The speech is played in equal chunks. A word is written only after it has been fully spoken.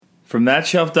From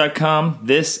thatshelf.com,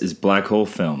 this is Black Hole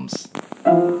Films.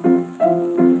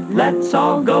 Let's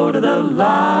all go to the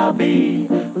lobby.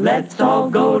 Let's all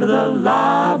go to the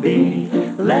lobby.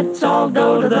 Let's all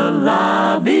go to the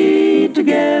lobby to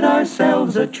get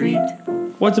ourselves a treat.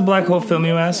 What's a black hole film,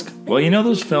 you ask? Well, you know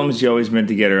those films you always meant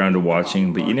to get around to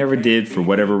watching, but you never did for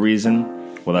whatever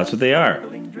reason? Well, that's what they are.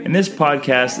 And this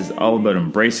podcast is all about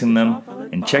embracing them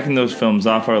and checking those films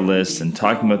off our lists and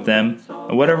talking about them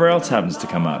and whatever else happens to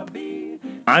come up.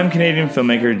 I'm Canadian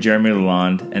filmmaker Jeremy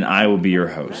Lalonde, and I will be your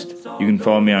host. You can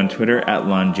follow me on Twitter at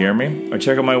LonJeremy, or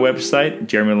check out my website,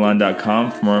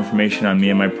 jeremylalonde.com, for more information on me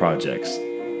and my projects.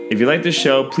 If you like the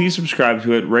show, please subscribe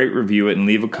to it, rate, review it, and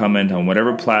leave a comment on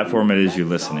whatever platform it is you're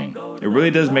listening. It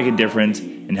really does make a difference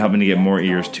in helping to get more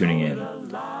ears tuning in.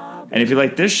 And if you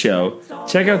like this show,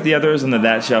 check out the others on the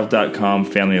thatshelf.com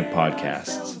family of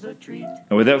podcasts.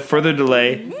 And without further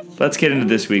delay, let's get into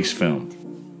this week's film.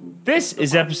 This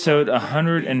is episode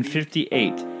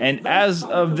 158, and as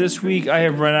of this week, I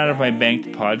have run out of my banked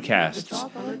podcasts.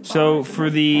 So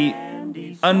for the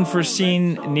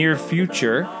unforeseen near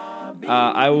future,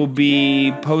 I will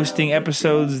be posting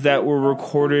episodes that were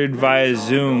recorded via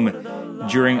Zoom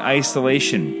during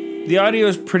isolation. The audio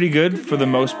is pretty good for the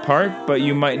most part, but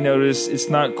you might notice it's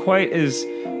not quite as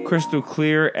crystal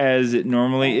clear as it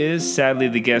normally is. Sadly,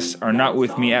 the guests are not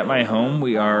with me at my home.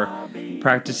 We are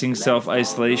practicing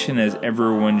self-isolation as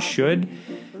everyone should.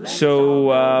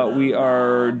 So we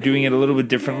are doing it a little bit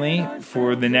differently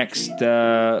for the next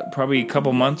probably a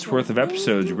couple months worth of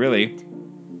episodes, really,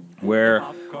 where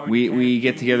we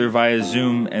get together via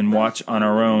Zoom and watch on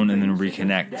our own and then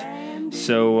reconnect.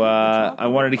 So I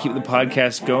wanted to keep the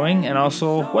podcast going, and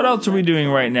also, what else are we doing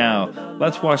right now?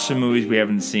 Let's watch some movies we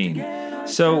haven't seen.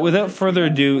 So without further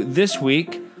ado, this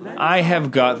week, I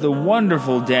have got the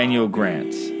wonderful Daniel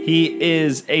Grant. He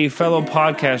is a fellow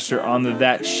podcaster on the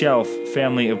That Shelf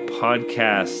family of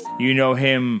podcasts. You know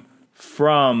him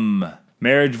from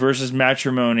Marriage versus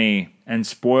Matrimony and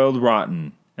Spoiled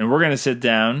Rotten. And we're going to sit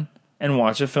down and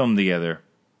watch a film together.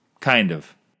 Kind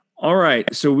of. All right,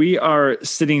 so we are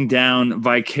sitting down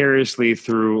vicariously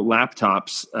through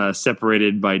laptops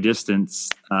separated by distance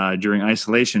during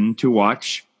isolation to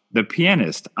watch The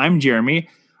Pianist. I'm Jeremy.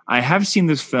 I have seen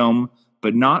this film,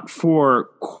 but not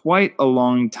for quite a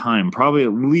long time, probably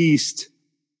at least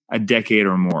a decade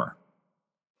or more.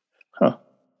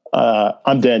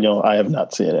 I'm Daniel. I have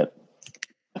not seen it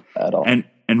at all.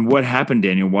 And what happened,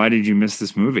 Daniel? Why did you miss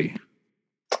this movie?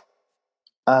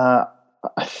 I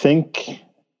think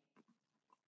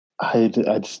I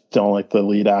just don't like the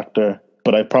lead actor,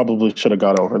 but I probably should have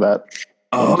got over that.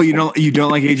 Oh, you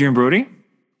don't like Adrian Brody?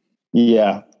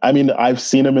 Yeah. I mean, I've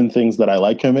seen him in things that I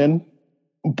like him in,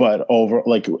 but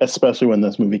especially when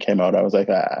this movie came out, I was like,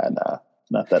 nah,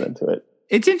 not that into it.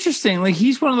 It's interesting. Like,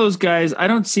 he's one of those guys, I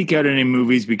don't seek out any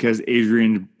movies because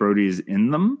Adrian Brody is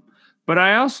in them, but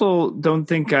I also don't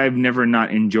think I've never not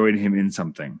enjoyed him in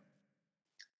something.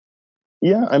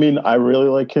 Yeah, I mean, I really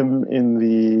like him in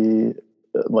the,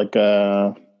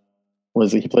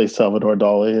 he plays Salvador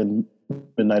Dali in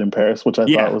Midnight in Paris, which I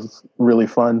thought was really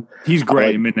fun. He's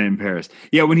great in Midnight in Paris.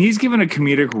 Yeah, when he's given a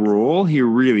comedic role, he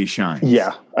really shines.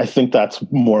 Yeah, I think that's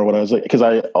more what I was like, because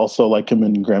I also like him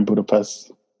in Grand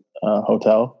Budapest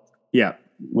Hotel. Yeah.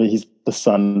 He's the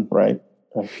son, right?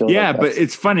 But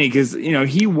it's funny because,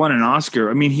 he won an Oscar.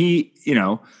 I mean,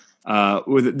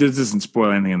 this doesn't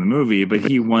spoil anything in the movie, but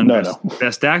he won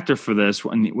Best Actor for this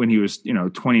when he was,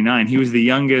 29. He was the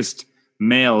youngest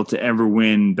male to ever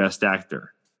win Best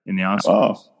Actor in the Oscars.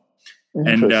 Oh,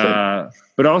 and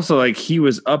but also, like, he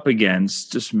was up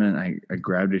against, just a minute, I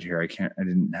grabbed it here. I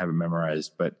didn't have it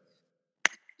memorized, but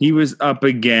he was up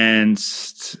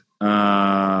against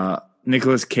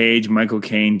Nicolas Cage, Michael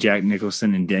Caine, Jack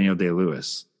Nicholson, and Daniel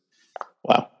Day-Lewis.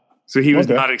 Wow. So he was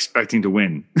not expecting to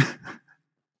win.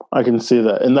 I can see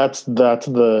that. And that's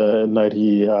the night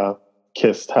he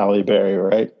kissed Halle Berry,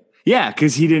 right? Yeah,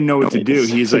 because he didn't know what to do.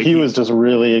 He was just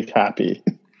really happy.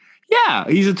 Yeah,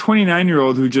 he's a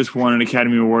 29-year-old who just won an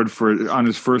Academy Award on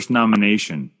his first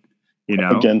nomination.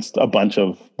 Against a bunch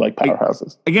of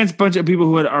powerhouses. Against a bunch of people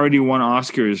who had already won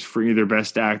Oscars for either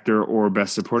Best Actor or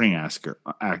Best Supporting Actor.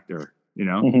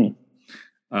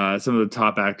 Mm-hmm. Some of the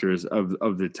top actors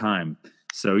of the time.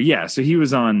 So he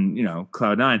was on,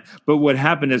 cloud nine. But what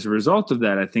happened as a result of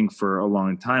that, I think for a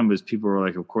long time, was people were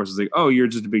like, of course, it's like, oh, you're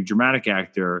just a big dramatic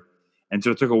actor. And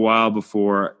so it took a while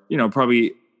before,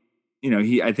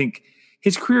 I think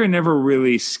his career never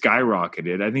really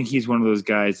skyrocketed. I think he's one of those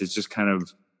guys that's just kind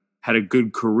of had a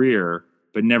good career,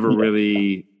 but never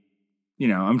really,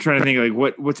 I'm trying to think,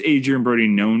 like, what's Adrian Brody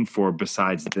known for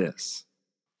besides this?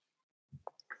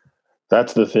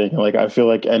 That's the thing. Like, I feel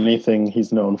like anything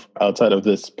he's known for outside of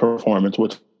this performance,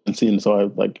 which I've seen, so I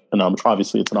like, and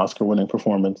obviously it's an Oscar-winning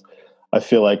performance. I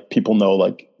feel like people know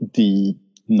like the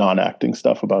non-acting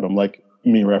stuff about him, like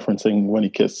me referencing when he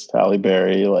kissed Halle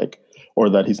Berry, like, or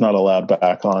that he's not allowed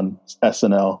back on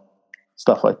SNL,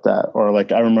 stuff like that. Or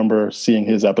like, I remember seeing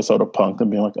his episode of Punk'd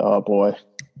and being like, oh boy,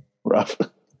 rough.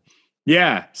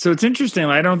 Yeah, so it's interesting.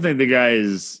 I don't think the guy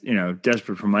is,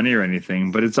 desperate for money or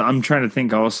anything, but I'm trying to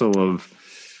think also of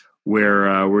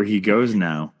where he goes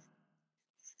now.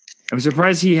 I'm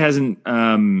surprised he hasn't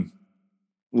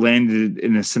landed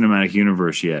in a cinematic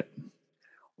universe yet.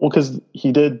 Well, because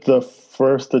he did the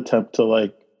first attempt to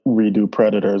like redo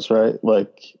Predators, right?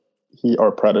 Like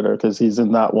or Predator, because he's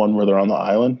in that one where they're on the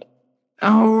island.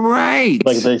 Oh, right.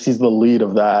 Like he's the lead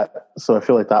of that. So I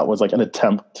feel like that was like an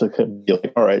attempt to be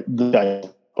like, all right, the guy.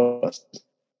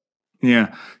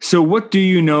 Yeah. So what do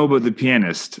you know about The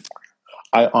Pianist?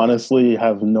 I honestly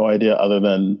have no idea other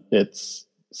than it's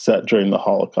set during the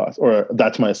Holocaust, or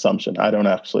that's my assumption. I don't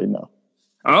actually know.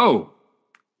 Oh,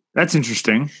 that's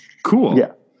interesting. Cool.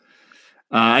 Yeah.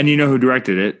 And you know who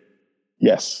directed it?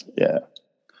 Yes. Yeah.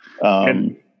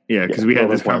 Because we had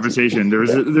this conversation.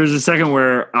 There's a second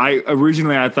where I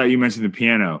thought you mentioned The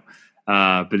Piano,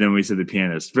 but then we said The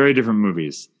Pianist. Very different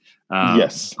movies.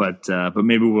 Yes, but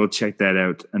maybe we'll check that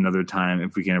out another time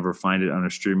if we can ever find it on a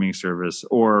streaming service,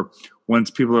 or once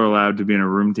people are allowed to be in a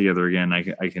room together again,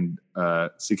 I can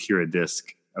secure a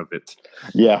disc of it.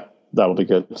 Yeah, that will be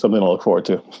good. Something to look forward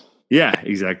to. Yeah,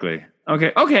 exactly.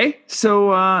 Okay.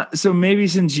 So maybe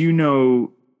since you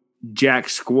know jack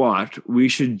squat, we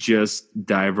should just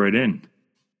dive right in.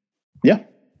 Yeah,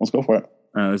 let's go for it.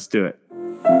 Let's do it.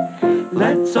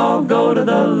 Let's all go to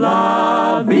the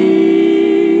lobby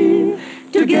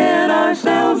to get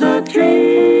ourselves a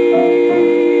treat.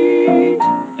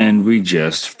 And we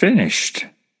just finished.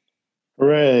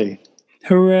 Hooray.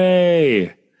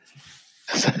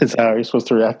 Is that how you're supposed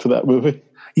to react to that movie?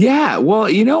 Yeah, well,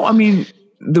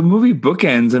 the movie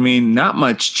bookends. Not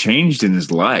much changed in his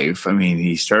life.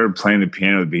 He started playing the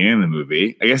piano at the beginning of the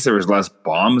movie. I guess there was less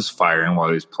bombs firing while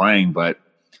he was playing, but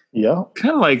yeah,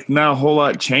 kind of like not a whole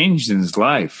lot changed in his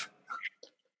life.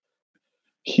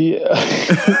 So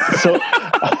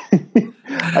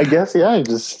I guess, yeah, he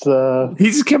just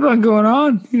kept on going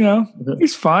on.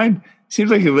 He's fine.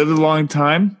 Seems like he lived a long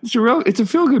time. It's a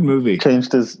feel good movie.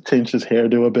 Changed his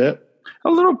hairdo a bit. A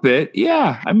little bit,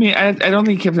 yeah. I don't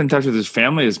think he kept in touch with his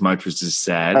family as much, which is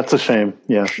sad. That's a shame.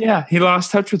 Yeah. Yeah, he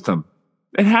lost touch with them.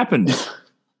 It happened.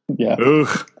 Yeah.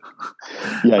 Ugh.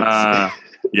 Yikes.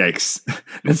 Yikes.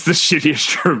 That's the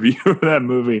shittiest review of that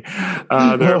movie.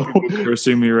 There are people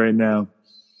cursing me right now.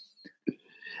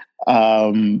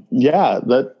 Yeah,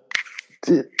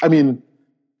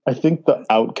 I think the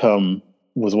outcome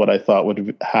was what I thought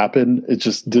would happen. It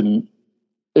just didn't.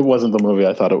 It wasn't the movie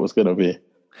I thought it was going to be.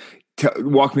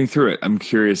 Walk me through it. I'm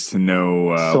curious to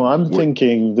know. So I'm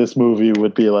thinking this movie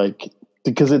would be like,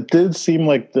 because it did seem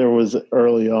like there was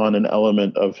early on an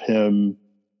element of him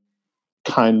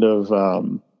kind of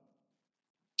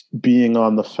being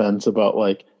on the fence about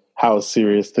like how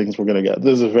serious things were going to get.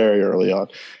 This is very early on.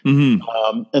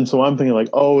 Mm-hmm. And so I'm thinking like,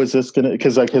 oh, is this going to,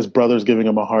 because like his brother's giving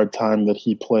him a hard time that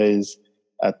he plays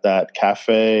at that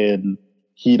cafe and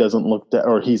he doesn't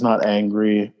or he's not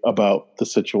angry about the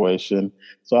situation.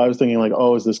 So I was thinking like,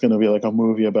 oh, is this going to be like a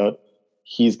movie about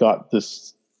he's got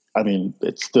this,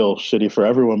 it's still shitty for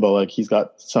everyone, but like he's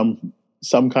got some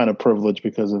kind of privilege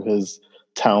because of his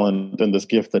talent and this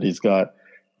gift that he's got.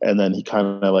 And then he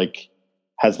kind of like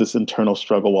has this internal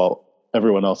struggle while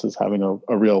everyone else is having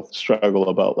a real struggle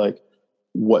about like,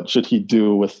 what should he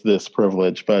do with this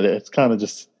privilege? But it's kind of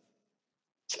just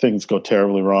things go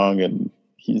terribly wrong and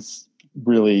he's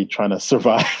really trying to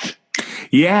survive.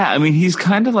 Yeah, he's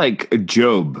kind of like a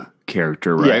Job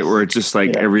character, right? Yes. Where it's just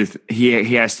like everything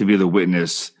he has to be the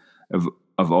witness of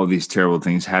all these terrible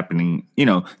things happening,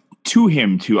 to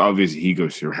him too. Obviously he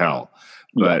goes through hell.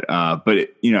 But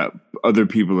other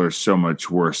people are so much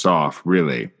worse off,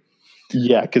 really.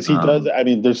 Yeah, because he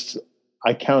does.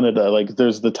 I counted like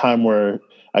there's the time where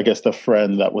I guess the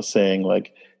friend that was saying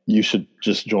like you should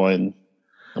just join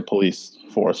the police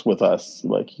force with us,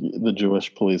 like the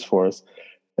Jewish police force,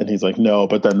 and he's like no.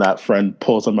 But then that friend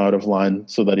pulls him out of line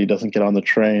so that he doesn't get on the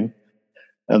train.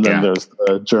 And then there's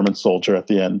the German soldier at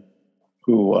the end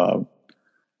who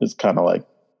is kind of like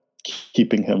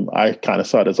keeping him. I kind of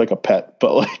saw it as like a pet,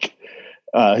 but like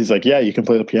he's like, yeah, you can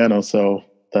play the piano, so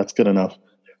that's good enough.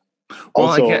 Well,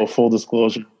 also, full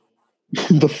disclosure,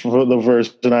 the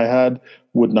version I had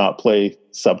would not play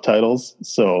subtitles,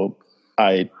 so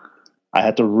I I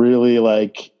had to really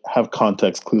like have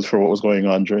context clues for what was going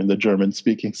on during the German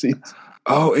speaking scenes.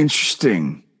 Oh,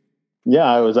 interesting. Yeah,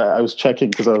 I was checking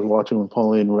because I was watching with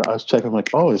Pauline. I was checking like,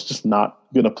 oh, it's just not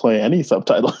going to play any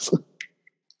subtitles.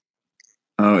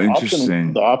 Oh,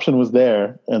 interesting. The option was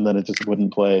there, and then it just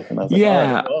wouldn't play. And I was like, Yeah,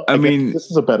 all right, well, I mean,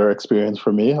 this is a better experience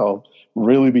for me. I'll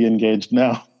really be engaged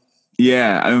now.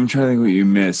 Yeah, I'm trying to think what you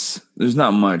miss. There's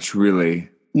not much really.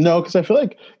 No, because I feel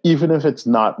like even if it's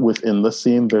not within the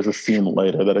scene, there's a scene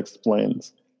later that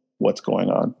explains what's going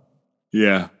on.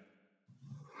 Yeah.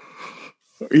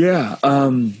 Yeah.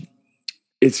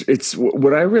 It's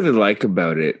what I really like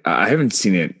about it. I haven't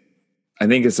seen it. I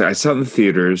think I saw it in the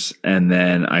theaters, and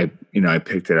then I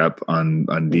picked it up on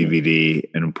DVD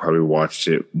and probably watched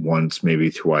it once, maybe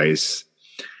twice.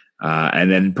 And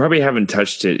then probably haven't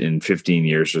touched it in 15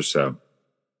 years or so.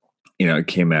 It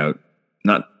came out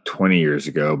not 20 years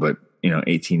ago, but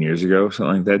 18 years ago,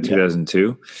 something like that,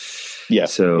 2002. Yeah.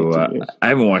 So I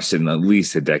haven't watched it in at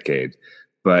least a decade.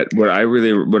 But what I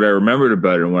remembered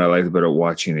about it and what I liked about it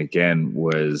watching it again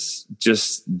was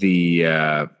just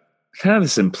the kind of the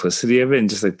simplicity of it, and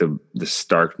just like the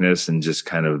starkness and just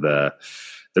kind of the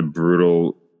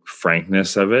brutal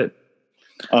frankness of it.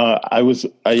 I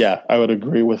would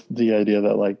agree with the idea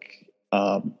that like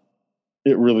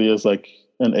it really is like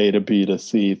an A to B to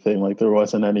C thing. Like there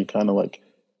wasn't any kind of like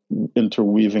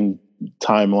interweaving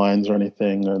timelines or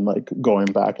anything, and like going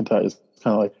back in time. It's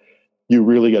kind of like you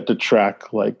really get to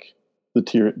track like the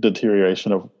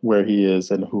deterioration of where he is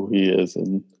and who he is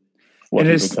and what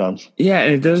he becomes. Yeah,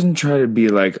 and it doesn't try to be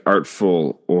like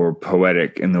artful or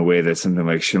poetic in the way that something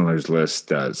like Schindler's List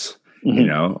does.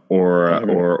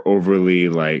 Or overly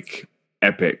like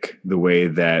epic the way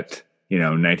that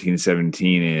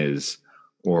 1917 is,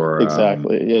 or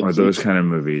exactly, or those kind of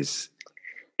movies.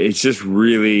 It's just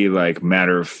really like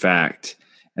matter of fact,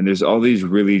 and there's all these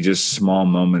really just small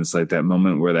moments, like that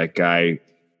moment where that guy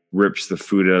rips the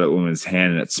food out of that woman's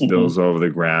hand and it spills over the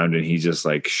ground, and he just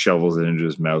like shovels it into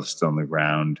his mouth, still on the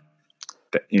ground.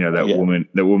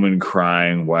 That woman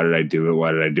crying, why did I do it?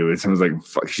 Why did I do it? Someone's like,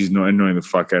 fuck, she's annoying the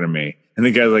fuck out of me. And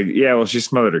the guy's like, yeah, well, she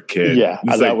smothered her kid. Yeah,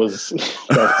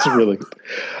 that's really good.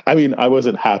 I mean, I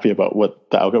wasn't happy about what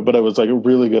the outcome, but it was like a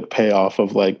really good payoff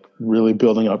of like really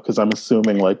building up, because I'm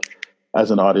assuming like as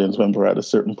an audience member at a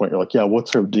certain point, you're like, yeah,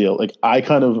 what's her deal? Like I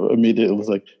kind of immediately was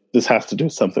like, this has to do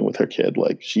something with her kid.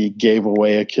 Like she gave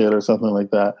away a kid or something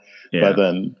like that. Yeah. But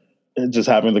then just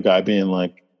having the guy being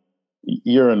like,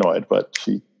 you're annoyed, but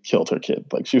she killed her kid.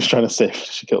 Like she was trying to save,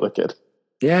 she killed her kid.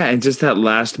 Yeah, and just that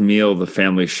last meal the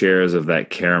family shares of that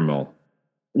caramel.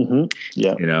 Mm-hmm.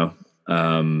 Yeah,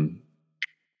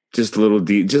 just just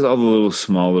all the little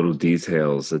small little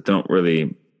details that don't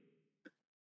really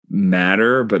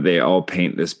matter, but they all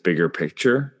paint this bigger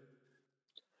picture.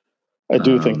 I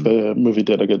do think the movie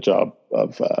did a good job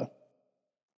of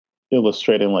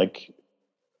illustrating like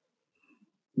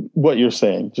what you're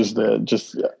saying.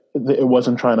 It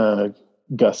wasn't trying to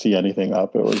gussy anything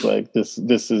up. It was like this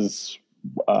is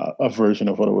a version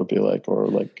of what it would be like, or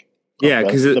like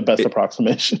because the best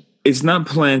approximation. It's not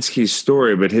Polanski's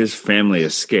story, but his family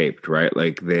escaped, right?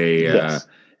 Like they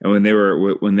and when they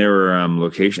were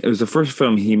location, it was the first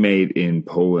film he made in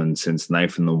Poland since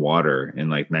Knife in the Water in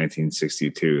like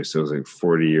 1962. So it was like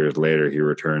 40 years later he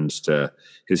returns to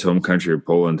his home country of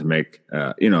Poland to make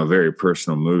a very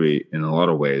personal movie in a lot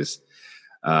of ways.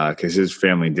 Because his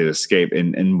family did escape,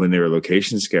 and when they were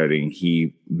location scouting,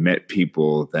 he met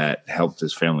people that helped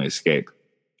his family escape.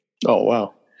 Oh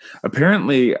wow!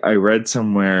 Apparently, I read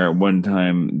somewhere one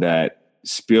time that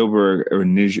Spielberg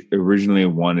originally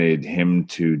wanted him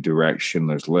to direct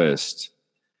Schindler's List,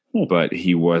 but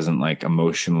he wasn't like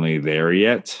emotionally there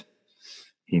yet.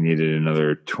 He needed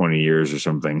another 20 years or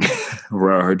something,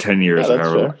 or 10 years,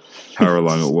 however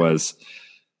long it was.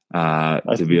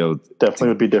 To be able definitely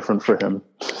would be different for him.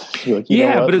 Like,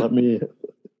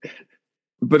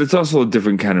 but it's also a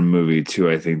different kind of movie too,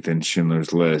 I think, than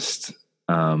Schindler's List.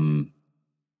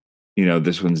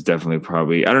 This one's definitely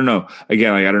probably, I don't know.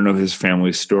 Again, like I don't know his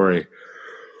family story.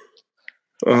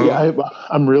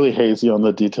 I'm really hazy on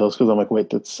the details because I'm like, wait,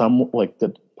 did some like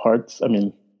the parts? I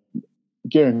mean,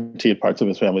 guaranteed parts of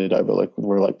his family died, but like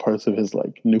were like parts of his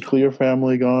like nuclear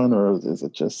family gone, or is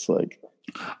it just like?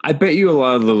 I bet you a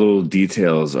lot of the little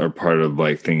details are part of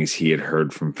like things he had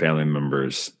heard from family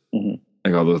members,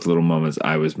 like all those little moments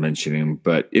I was mentioning.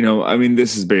 But I mean,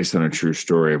 this is based on a true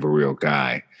story of a real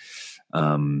guy,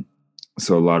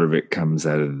 so a lot of it comes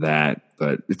out of that.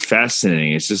 But it's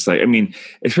fascinating. It's just like, I mean,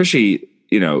 especially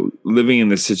living in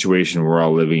the situation we're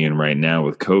all living in right now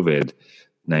with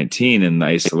COVID-19 and the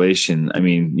isolation. I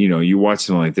mean, you watch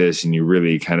something like this and you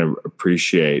really kind of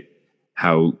appreciate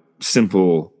how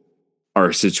simple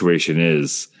our situation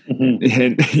is, Mm-hmm.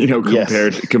 and you know,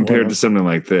 compared to something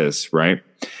like this, right?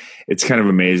 It's kind of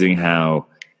amazing how,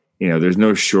 you know, there's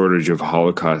no shortage of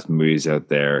Holocaust movies out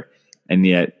there, and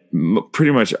yet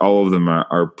pretty much all of them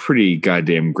are pretty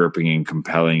goddamn gripping and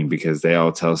compelling because they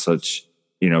all tell such,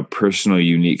 you know, personal,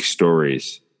 unique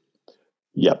stories.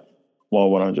 Yep. Well,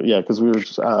 100. Yeah, because we were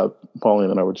just Pauline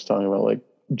and I were just talking about like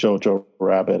Jojo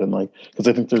Rabbit, and like because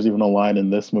I think there's even a line in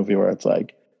this movie where it's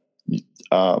like,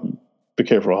 be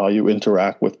careful how you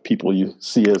interact with people you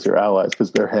see as your allies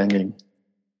because they're hanging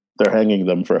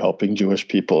them for helping Jewish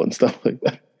people and stuff like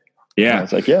that. Yeah, and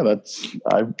it's like, yeah, that's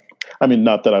I mean,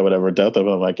 not that I would ever doubt that,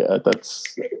 but I'm like, that's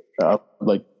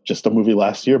like just a movie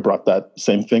last year brought that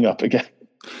same thing up again.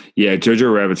 Yeah,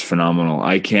 Jojo Rabbit's phenomenal.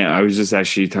 I was just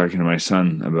actually talking to my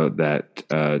son about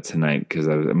that tonight because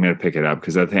I'm going to pick it up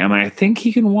because I think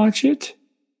he can watch it.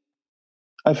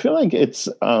 I feel like it's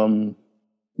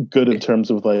good in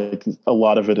terms of like a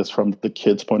lot of it is from the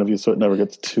kid's point of view, so it never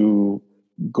gets too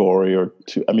gory or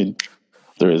too. I mean,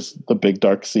 there is the big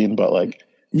dark scene, but like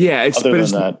yeah, it's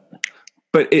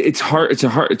hard.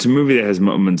 It's a movie that has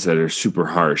moments that are super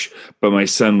harsh, but my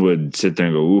son would sit there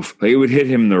and go, oof. Like, it would hit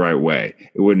him the right way.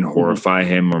 It wouldn't horrify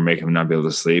him or make him not be able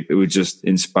to sleep. It would just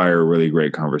inspire a really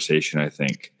great conversation, I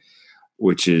think,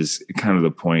 which is kind of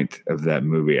the point of that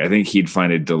movie. I think he'd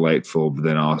find it delightful, but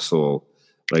then also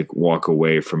like walk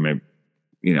away from it,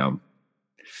 you know.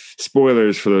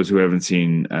 Spoilers for those who haven't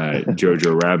seen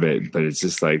Jojo Rabbit, but it's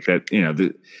just like that, you know,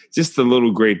 just the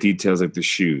little great details like the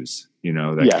shoes. You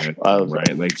know, that kind of thing,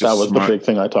 right? Like, that was the big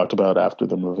thing I talked about after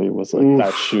the movie was like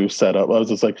that shoe setup. I was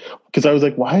just like, because I was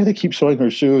like, why do they keep showing her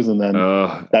shoes? And then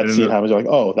that scene happens. You're like,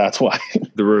 oh, that's why.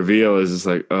 The reveal is just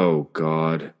like, oh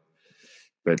God,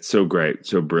 but so great,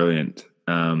 so brilliant.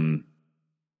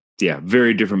 Yeah,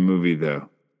 very different movie though.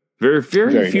 Very few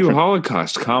different.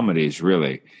 Holocaust comedies,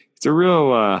 really. It's a real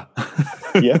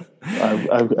yeah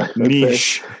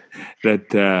niche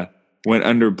that went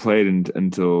underplayed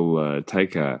until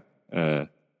Taika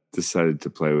decided to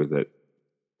play with it.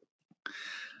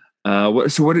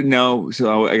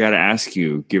 So I got to ask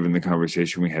you, given the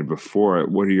conversation we had before,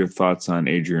 what are your thoughts on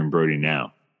Adrien Brody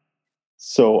now?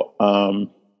 So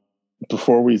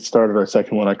before we started our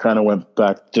second one, I kind of went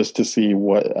back just to see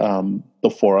what the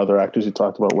four other actors you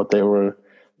talked about, what they were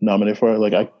nominated for.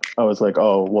 Like I was like,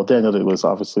 oh, well, Daniel Day-Lewis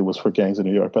obviously was for Gangs of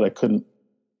New York, but I couldn't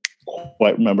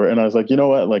quite remember. And I was like, you know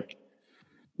what, like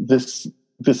this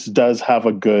does have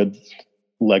a good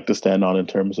leg to stand on in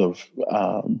terms of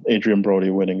Adrien Brody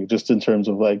winning, just in terms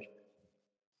of like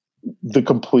the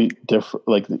complete different,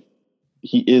 like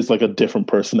he is like a different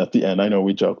person at the end. I know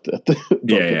we joked at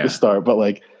the start, but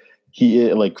like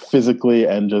he like physically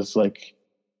and just like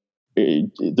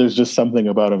there's just something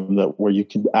about him that where you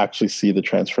can actually see the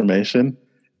transformation,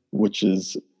 which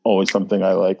is always something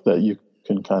I like, that you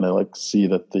can kind of like see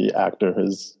that the actor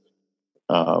has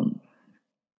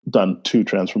done two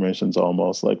transformations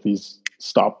almost. Like he's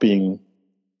stopped being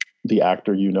the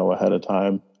actor ahead of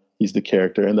time. He's the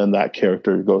character, and then that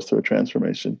character goes through a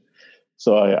transformation.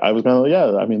 So I was kind of like,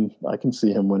 yeah, I mean, I can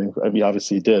see him winning. I mean,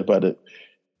 obviously he did, but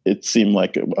it seemed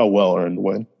like a well-earned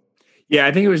win. Yeah,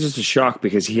 I think it was just a shock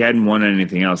because he hadn't won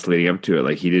anything else leading up to it.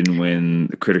 Like he didn't win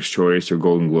the Critics' Choice or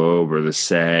Golden Globe or the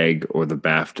SAG or the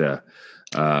BAFTA.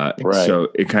 Right. So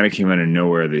it kind of came out of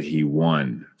nowhere that he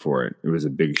won for it. It was a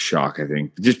big shock, I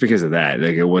think, just because of that.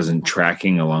 Like it wasn't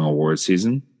tracking along award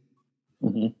season.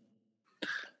 Mm-hmm.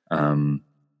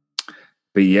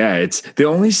 But yeah, it's the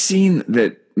only scene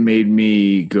that made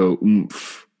me go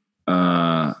oomph.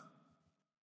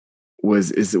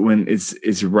 Is when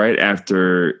it's right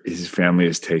after his family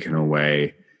is taken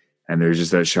away, and there's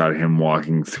just that shot of him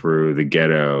walking through the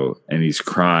ghetto, and he's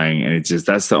crying, and it's just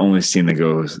that's the only scene that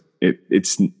goes.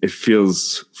 It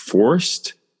feels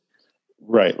forced,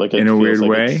 right? Like in a weird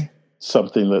way.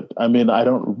 Something that I mean, I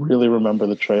don't really remember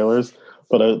the trailers,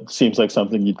 but it seems like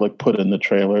something you'd like put in the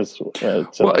trailers.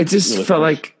 It just really felt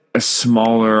like a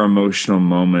smaller emotional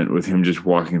moment with him just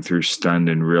walking through stunned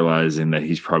and realizing that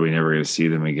he's probably never going to see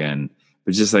them again.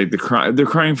 But just like the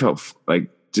crying felt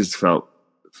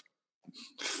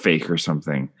fake or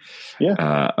something.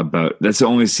 Yeah. That's the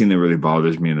only scene that really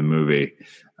bothers me in the movie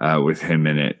with him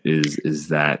in it is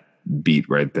that beat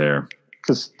right there.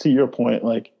 Because to your point,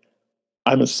 like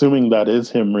I'm assuming that is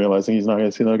him realizing he's not going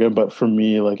to see them again. But for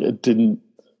me, like I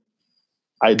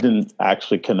didn't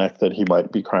actually connect that he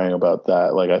might be crying about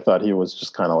that. Like I thought he was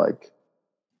just kind of like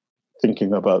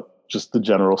thinking about just the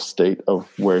general state of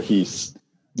where he's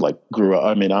like grew up.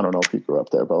 I mean, I don't know if he grew up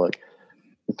there, but like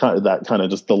kind of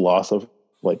just the loss of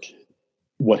like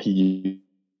what he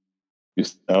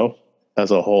used to know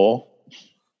as a whole.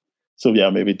 So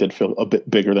yeah, maybe it did feel a bit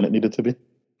bigger than it needed to be.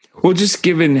 Well, just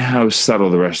given how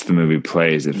subtle the rest of the movie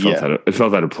plays, it felt it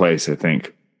felt out of place, I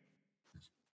think.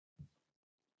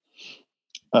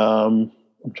 I'm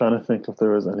trying to think if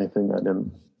there was anything I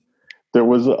didn't. There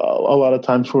was a lot of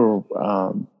times where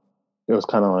it was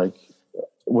kind of like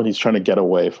when he's trying to get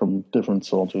away from different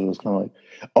soldiers. It was kind of like,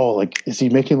 oh, like, is he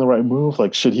making the right move?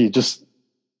 Like, should he just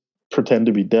pretend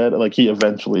to be dead? Like, he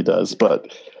eventually does,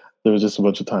 but there was just a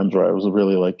bunch of times where I was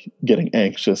really like getting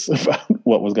anxious about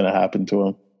what was going to happen to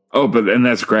him. Oh, and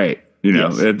that's great. You know,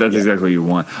 that's exactly what you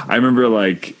want. I remember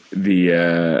like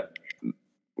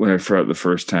when I fought the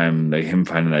first time, like him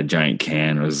finding that giant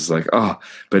can, it was like, oh,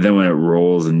 but then when it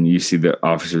rolls and you see the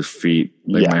officer's feet,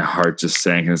 like my heart just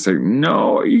sank and it's like,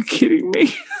 no, are you kidding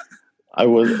me?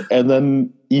 And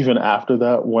then even after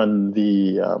that, when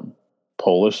the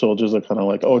Polish soldiers are kind of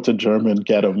like, oh, it's a German,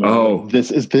 get him. Oh, like,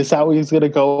 is this how he's going to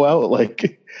go out?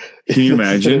 Like, can you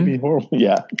imagine? Be horrible?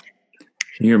 Yeah.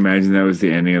 Can you imagine that was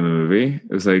the ending of the movie?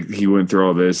 It was like he went through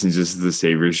all this and just the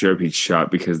savior show up, he'd shot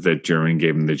because that German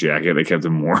gave him the jacket that kept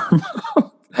him warm.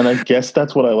 And I guess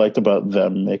that's what I liked about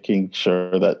them, making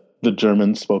sure that the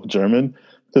German spoke German.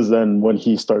 Because then when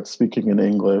he starts speaking in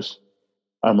English,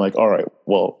 I'm like, all right,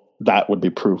 well, that would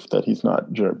be proof that he's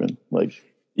not German. Like,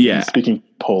 he's speaking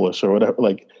Polish or whatever.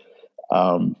 Like,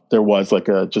 there was like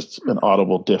just an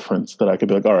audible difference that I could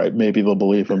be like, all right, maybe they'll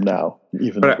believe him now,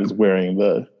 even though he's wearing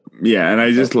the. Yeah, and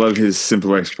I just love his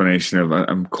simple explanation of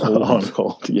I'm cold. I'm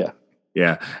cold, yeah.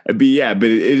 Yeah. But it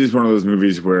is one of those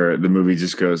movies where the movie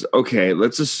just goes, okay,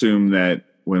 let's assume that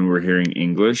when we're hearing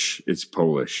English, it's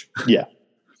Polish. Yeah.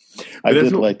 I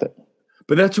did like that.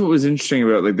 But that's what was interesting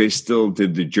about, like, they still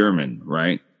did the German,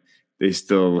 right? They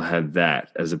still had that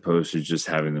as opposed to just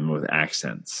having them with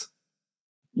accents.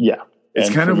 Yeah. It's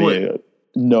and kind of what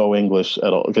no English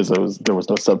at all because there was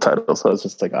no subtitles. So I was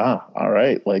just like, all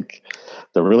right, like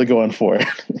they're really going for it.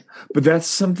 But that's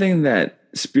something that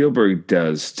Spielberg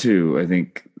does too. I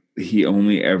think he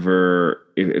only ever,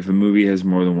 if a movie has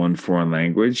more than one foreign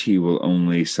language, he will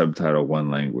only subtitle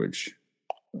one language.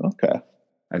 Okay.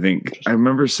 I think I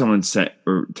remember someone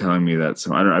telling me that.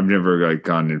 So I've never like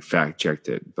gone and fact checked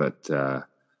it, but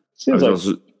seems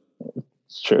like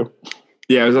it's true.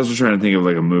 Yeah, I was also trying to think of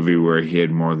like a movie where he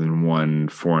had more than one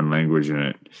foreign language in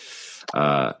it.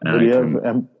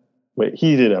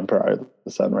 He did Empire of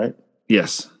the Sun, right?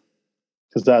 Yes.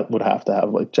 Because that would have to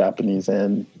have like Japanese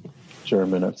and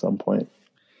German at some point.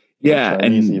 Yeah,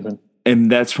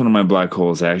 and that's one of my black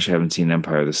holes. I actually haven't seen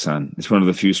Empire of the Sun. It's one of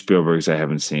the few Spielbergs I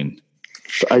haven't seen.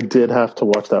 I did have to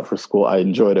watch that for school. I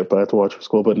enjoyed it, but I had to watch for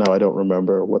school. But now I don't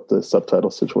remember what the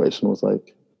subtitle situation was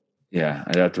like. Yeah,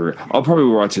 I'd have to. I'll probably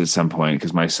watch it at some point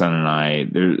because my son and I,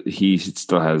 he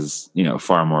still has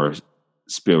far more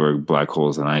Spielberg black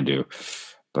holes than I do.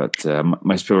 But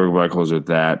my Spielberg black holes are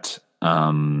that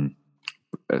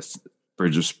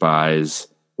Bridge of Spies,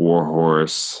 War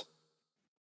Horse.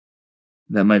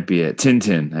 That might be it.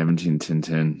 Tintin. I haven't seen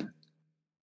Tintin.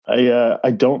 I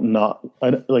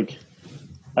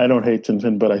don't hate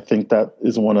Tintin, but I think that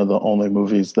is one of the only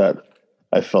movies that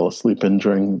I fell asleep in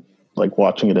during like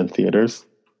watching it in theaters.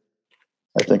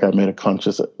 I think I made a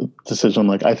conscious decision.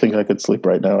 Like, I think I could sleep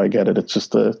right now. I get it. It's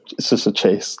just a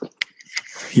chase.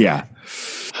 Yeah.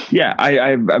 Yeah.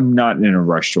 I'm not in a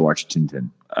rush to watch Tintin.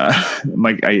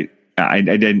 I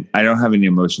don't have any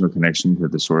emotional connection to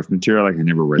the source material. Like I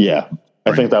never read. Yeah.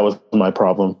 I think that was my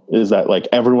problem is that like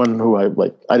everyone who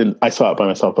I saw it by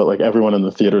myself, but like everyone in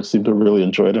the theater seemed to really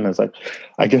enjoy it. And I was like,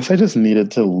 I guess I just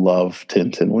needed to love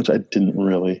Tintin, which I didn't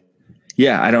really.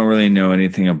 Yeah, I don't really know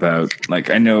anything about, like,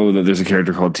 I know that there's a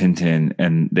character called Tintin,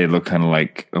 and they look kind of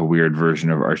like a weird version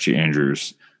of Archie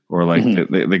Andrews, or like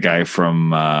the guy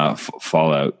from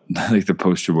Fallout, like the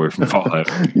poster boy from Fallout.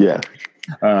 Yeah.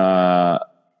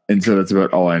 And so that's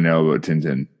about all I know about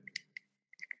Tintin.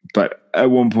 But at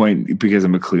one point, because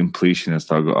I'm a completionist,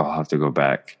 I'll have to go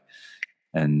back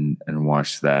and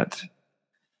watch that.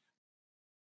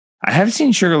 I have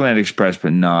seen Sugarland Express,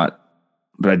 but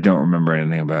I don't remember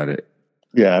anything about it.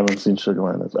 Yeah, I haven't seen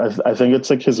Sugarland. I think it's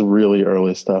like his really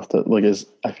early stuff that like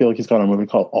I feel like he's got a movie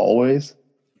called Always.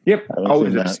 Yep,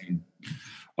 Always.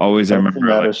 Always, I remember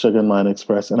that Sugarland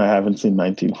Express, and I haven't seen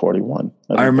 1941.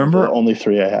 I remember only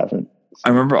 3 I haven't. I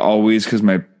remember Always because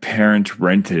my parents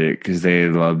rented it because they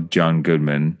loved John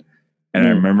Goodman, and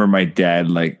I remember my dad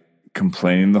like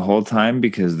complaining the whole time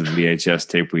because the VHS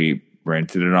tape we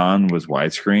rented it on was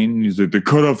widescreen. He's like, they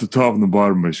cut off the top and the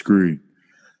bottom of my screen.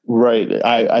 Right.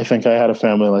 I think I had a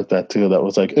family like that too. That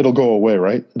was like, it'll go away,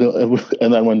 right?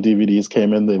 And then when DVDs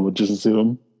came in, they would just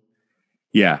zoom.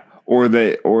 Yeah. Or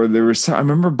there was some, I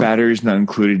remember Batteries Not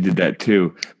Included did that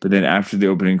too. But then after the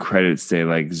opening credits, they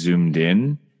like zoomed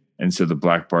in, and so the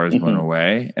black bars went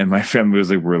away. And my family was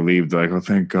like relieved, like, "Oh,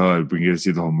 thank God, we get to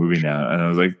see the whole movie now." And I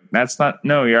was like, "That's not.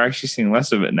 No, you're actually seeing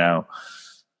less of it now."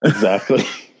 Exactly.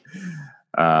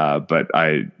 But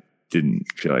I didn't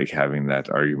feel like having that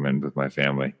argument with my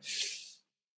family.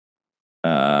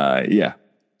 Yeah.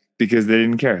 Because they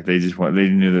didn't care. They just they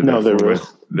knew that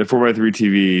the 4x3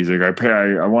 TV. He's like,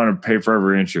 I want to pay for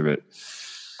every inch of it.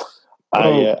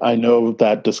 I know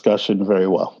that discussion very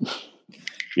well.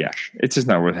 Yeah, it's just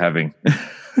not worth having.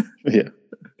 Yeah.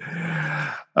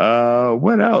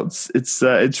 What else?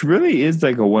 It's really is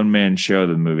like a one man show.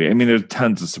 The movie. I mean, there's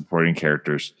tons of supporting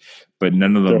characters, but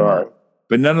none of them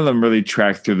But none of them really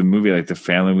track through the movie. Like the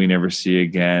family we never see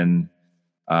again.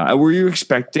 Were you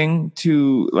expecting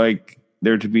to like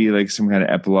there to be like some kind of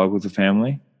epilogue with the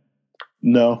family?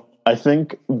 No, I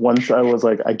think once I was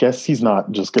like, I guess he's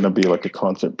not just going to be like a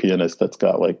concert pianist that's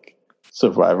got like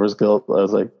survivor's guilt. I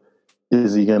was like,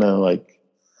 is he going to like,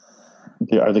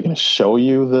 are they going to show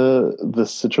you the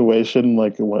situation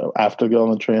like after going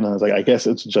on the train? I was like, I guess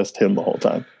it's just him the whole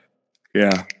time.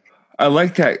 Yeah. I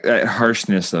like that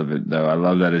harshness of it though. I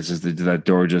love that it's just that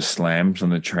door just slams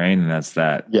on the train and that's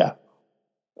that. Yeah.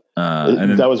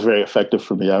 That was very effective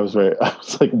for me. I was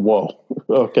like, whoa,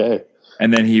 okay.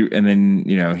 And then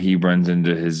he runs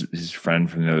into his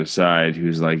friend from the other side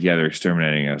who's like, yeah, they're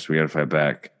exterminating us. We got to fight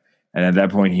back. And at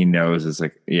that point he knows it's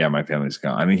like, yeah, my family's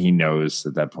gone. I mean, he knows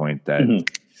at that point that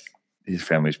his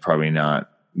family's probably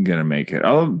not going to make it.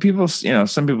 Although people,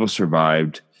 some people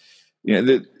survived.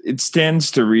 It stands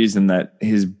to reason that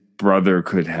his brother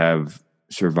could have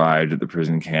survived at the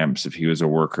prison camps if he was a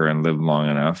worker and lived long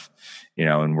enough.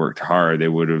 And worked hard, they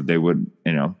would have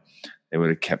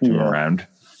kept him around.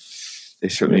 They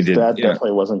certainly did. His dad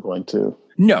definitely wasn't going to.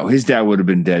 No, his dad would have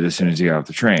been dead as soon as he got off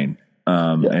the train,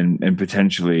 and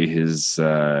potentially his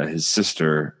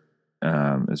sister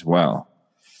as well.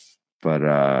 But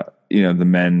the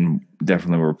men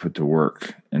definitely were put to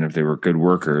work, and if they were good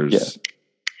workers,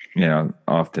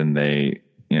 often they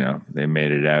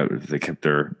made it out if they kept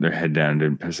their head down,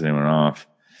 didn't piss anyone off.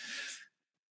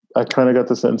 I kind of got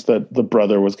the sense that the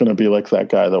brother was going to be like that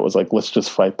guy that was like, let's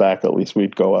just fight back. At least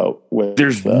we'd go out with.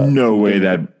 There's no way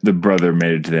that the brother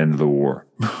made it to the end of the war.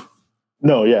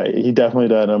 No, yeah, he definitely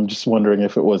did. I'm just wondering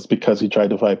if it was because he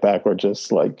tried to fight back or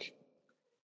just like,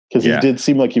 because he did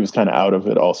seem like he was kind of out of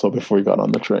it also before he got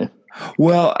on the train.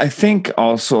 Well, I think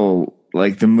also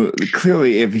like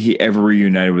clearly if he ever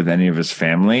reunited with any of his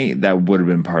family, that would have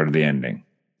been part of the ending.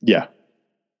 Yeah.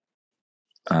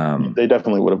 They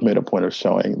definitely would have made a point of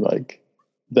showing like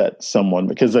that someone,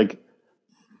 because like,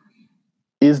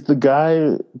 is the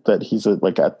guy that he's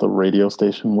like at the radio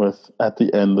station with at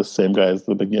the end the same guy as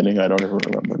the beginning? I don't even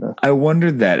remember now. I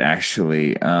wondered that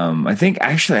actually. I think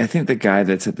the guy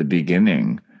that's at the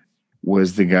beginning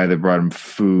was the guy that brought him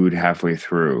food halfway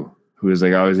through, who was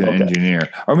like, I was an engineer,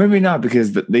 or maybe not,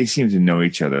 because they seem to know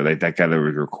each other. Like that guy that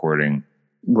was recording,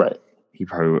 right?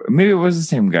 Maybe it was the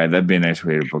same guy. That'd be a nice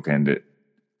way to bookend it.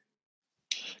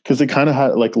 Because they kind of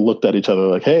had like looked at each other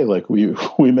like, hey, like we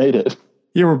made it.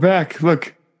 Yeah, we're back.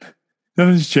 Look,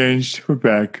 nothing's changed. We're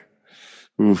back.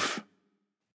 Oof.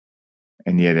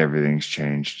 And yet everything's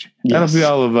changed. Yes. That'll be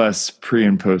all of us pre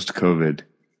and post COVID.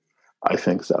 I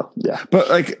think so. Yeah. But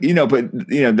I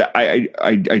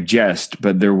jest,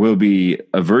 but there will be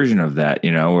a version of that,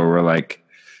 where we're like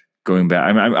going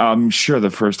back. I'm sure the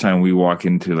first time we walk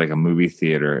into like a movie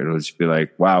theater, it'll just be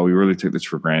like, wow, we really took this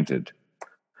for granted.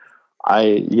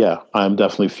 I'm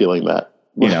definitely feeling that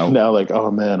now. Like, oh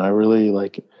man, I really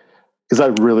like, because I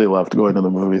really loved going to the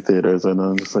movie theaters, and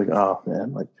I'm just like, oh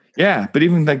man, like, yeah. But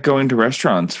even like going to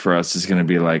restaurants for us is going to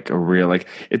be like a real, like,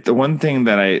 the one thing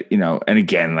that and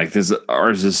again, like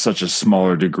ours is such a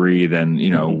smaller degree than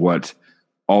what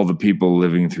all the people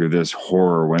living through this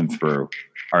horror went through.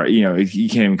 Or you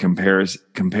can't even compare.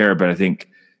 But I think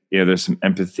there's some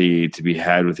empathy to be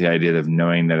had with the idea of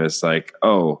knowing that it's like,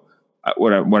 oh.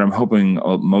 What I'm hoping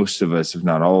most of us, if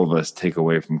not all of us, take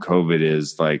away from COVID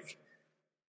is like,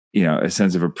 a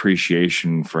sense of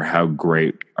appreciation for how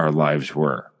great our lives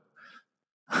were.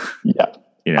 Yeah,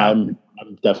 I'm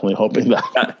definitely hoping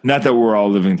that. Not that we're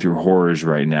all living through horrors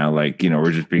right now. Like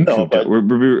we're just being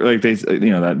we're like they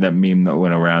that meme that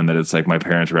went around that it's like my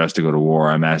parents were asked to go to war.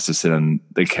 I'm asked to sit on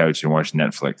the couch and watch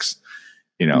Netflix.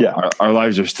 Our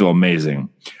lives are still amazing,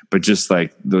 but just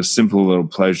like those simple little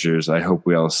pleasures, I hope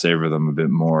we all savor them a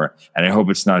bit more. And I hope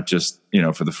it's not just,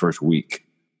 for the first week.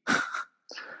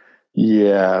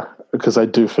 Yeah, because I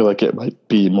do feel like it might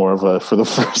be more of a for the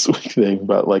first week thing,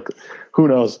 but like who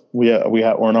knows?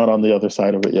 We're not on the other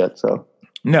side of it yet. So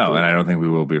no, and I don't think we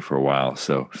will be for a while.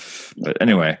 So, but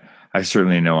anyway, I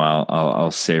certainly know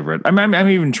I'll savor it. I'm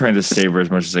even trying to savor as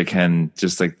much as I can,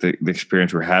 just like the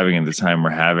experience we're having and the time we're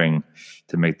having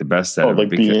to make the best out of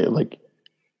it.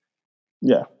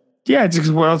 Yeah, it's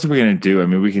because what else are we going to do? I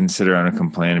mean, we can sit around and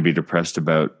complain and be depressed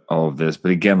about all of this. But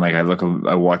again, like I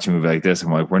watch a movie like this,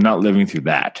 I'm like, we're not living through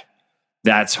that.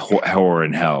 That's horror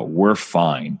and hell. We're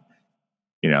fine.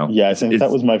 Yeah, I think that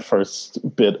was my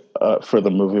first bit for the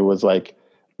movie was like,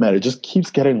 man, it just keeps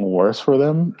getting worse for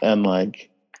them. And like,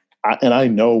 I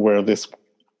know where this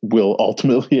will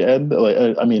ultimately end.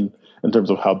 Like, I mean, in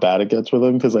terms of how bad it gets for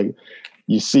them. Because like,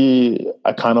 you see,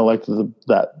 I kind of like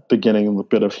that beginning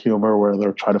bit of humor where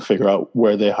they're trying to figure out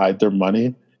where they hide their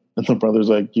money. And the brother's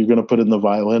like, you're going to put in the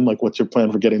violin? Like, what's your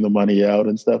plan for getting the money out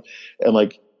and stuff? And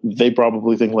like, they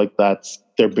probably think like that's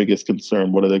their biggest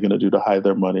concern. What are they going to do to hide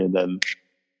their money? And then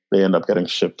they end up getting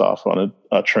shipped off on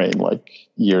a train like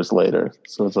years later.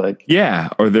 So it's like, yeah,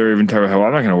 or they're even talking about how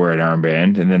I'm not going to wear an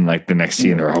armband, and then like the next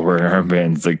scene they're all wearing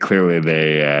armbands. Like clearly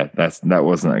they that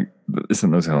wasn't like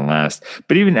something that was going to last.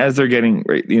 But even as they're getting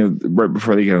right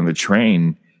before they get on the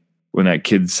train, when that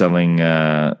kid's selling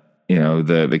the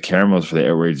caramels for the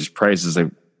outrageous price, is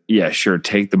like, yeah, sure,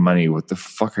 take the money. What the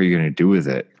fuck are you going to do with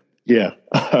it? Yeah,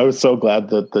 I was so glad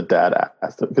that the dad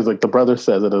asked it, because like the brother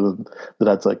says it, and the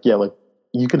dad's like, yeah, like,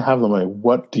 you can have the money.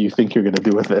 What do you think you're going to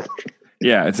do with it?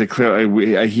 Yeah, it's a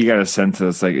clear. He got a sense that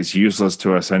it's like it's useless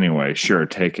to us anyway. Sure,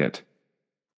 take it.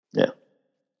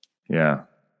 Yeah.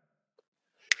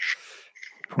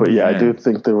 But yeah, I do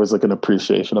think there was like an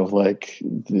appreciation of like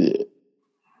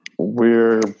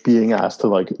we're being asked to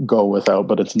like go without,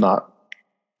 but it's not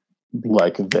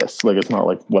like this. Like it's not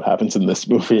like what happens in this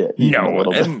movie. No,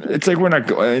 and it's like we're not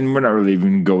really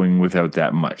even going without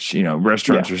that much.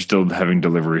 Restaurants are still having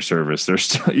delivery service. There's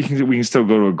still we can still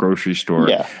go to a grocery store.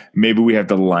 Yeah. Maybe we have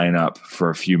to line up for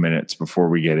a few minutes before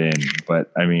we get in. But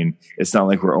I mean, it's not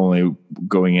like we're only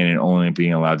going in and only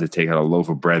being allowed to take out a loaf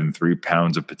of bread and 3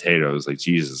 pounds of potatoes. Like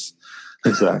Jesus.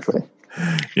 Exactly.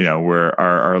 Where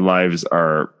our lives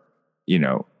are,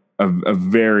 a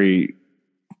very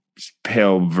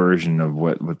pale version of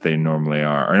what they normally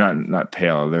are, or not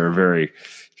pale. They're a very,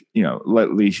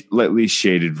 lightly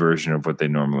shaded version of what they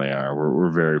normally are. We're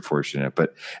very fortunate,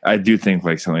 but I do think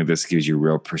like something like this gives you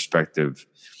real perspective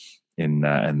in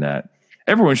that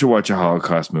everyone should watch a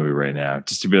Holocaust movie right now,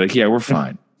 just to be like, yeah, we're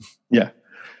fine. Yeah,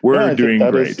 we're doing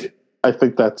great. I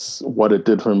think that's what it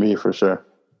did for me for sure.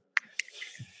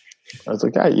 I was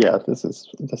like, yeah,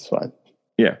 that's fine.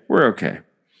 Yeah, we're okay.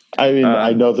 I mean,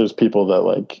 I know there's people that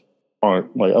like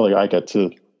aren't like I get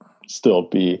to still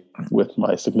be with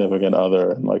my significant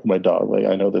other and like my dog. Like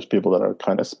I know there's people that are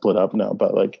kind of split up now,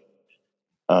 but like,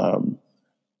 I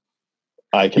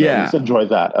can at least enjoy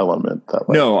that element. That,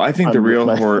 like, no, I think the real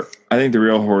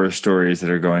horror stories that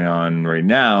are going on right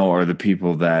now are the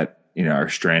people that are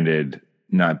stranded,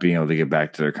 not being able to get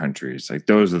back to their countries. Like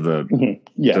those are the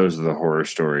those are the horror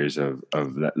stories of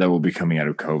that will be coming out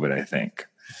of COVID, I think.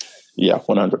 Yeah,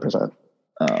 100%.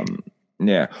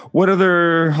 Yeah. What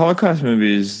other Holocaust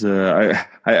movies?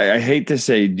 I hate to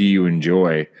say, do you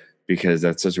enjoy? Because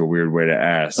that's such a weird way to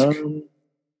ask. It's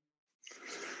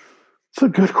a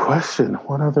good question.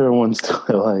 What other ones do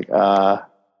I like?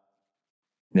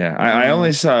 Yeah, I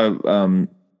only saw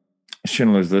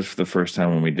Schindler's List for the first time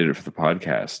when we did it for the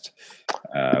podcast.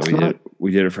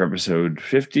 We did it for episode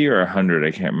 50 or 100.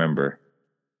 I can't remember.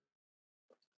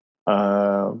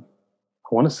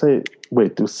 I want to say,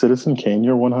 wait, was Citizen Kane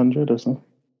your 100 or something?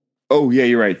 Oh, yeah,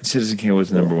 you're right. Citizen Kane was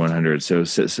number 100. So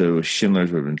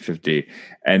Schindler's would have been 50.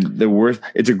 And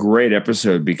it's a great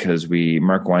episode because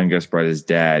Mark Weingast brought his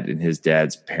dad, and his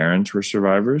dad's parents were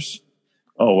survivors.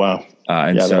 Oh, wow.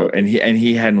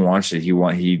 He hadn't watched it.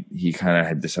 He kind of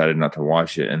had decided not to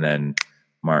watch it. And then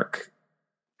Mark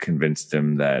convinced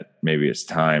him that maybe it's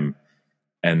time.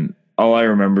 And all I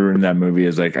remember in that movie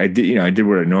is like I did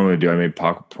what I normally do. I made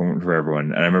popcorn for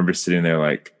everyone, and I remember sitting there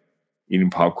like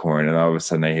eating popcorn, and all of a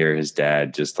sudden I hear his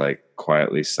dad just like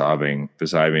quietly sobbing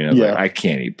beside me, and I was like, I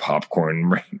can't eat popcorn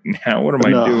right now. What am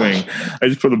I doing? I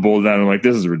just put the bowl down. And I'm like,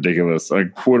 this is ridiculous.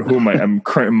 Like, who am I? I'm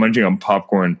munching on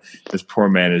popcorn. This poor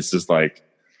man is just like,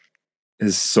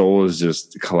 his soul is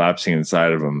just collapsing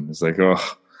inside of him. It's like, oh,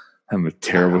 I'm a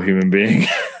terrible human being.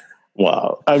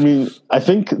 Wow. I mean, I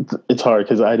think it's hard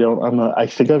because I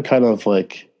think I've kind of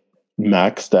like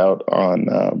maxed out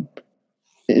on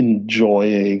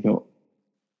enjoying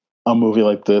a movie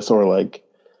like this, or like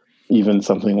even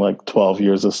something like 12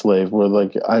 Years a Slave, where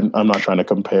like I'm not trying to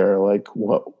compare like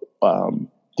what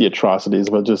the atrocities,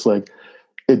 but just like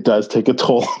it does take a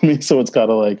toll on me. So it's kind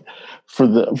of like for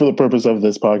the purpose of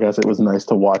this podcast, it was nice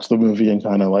to watch the movie and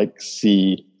kind of like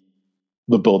see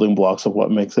the building blocks of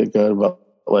what makes it good. But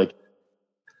like,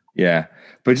 yeah,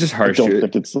 but just I harsh. don't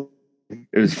think it's.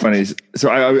 It was funny. So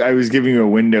I was giving you a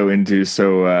window into,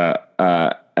 so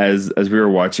as we were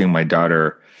watching, my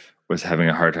daughter was having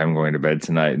a hard time going to bed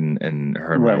tonight, and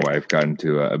her and my wife got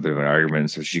into a bit of an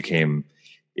argument. So she came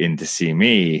in to see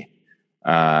me.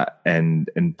 And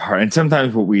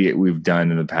sometimes what we've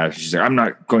done in the past, she's like, I'm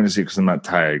not going to sleep because I'm not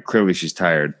tired. Clearly she's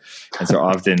tired. And so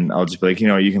often I'll just be like,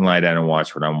 you can lie down and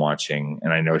watch what I'm watching.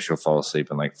 And I know she'll fall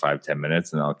asleep in like 5-10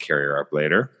 minutes and I'll carry her up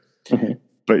later. Mm-hmm.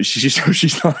 But she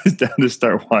lies down to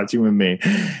start watching with me.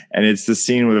 And it's the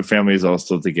scene where the family is all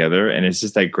still together. And it's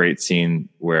just that great scene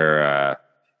where,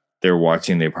 they're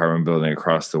watching the apartment building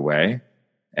across the way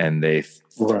and they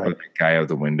throw the guy out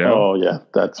the window. Oh yeah.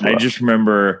 That's rough. I just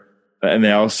remember, and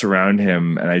they all surround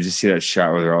him, and I just see that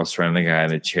shot where they're all surrounding the guy in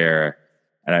the chair.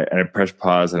 And I pressed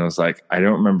pause, and I was like, I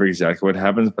don't remember exactly what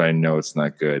happens, but I know it's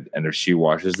not good. And if she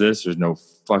watches this, there's no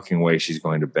fucking way she's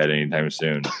going to bed anytime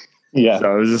soon. Yeah.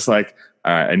 So I was just like,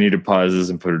 all right, I need to pause this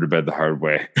and put her to bed the hard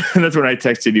way. And that's when I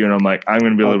texted you, and I'm like, I'm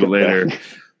going to be a little bit later.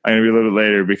 I'm going to be a little bit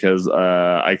later because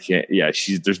I can't. Yeah,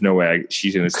 there's no way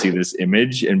she's going to see this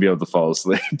image and be able to fall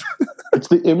asleep. It's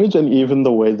the image, and even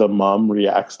the way the mom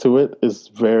reacts to it is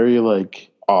very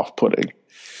like off-putting.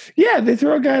 Yeah, they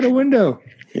throw a guy out a window.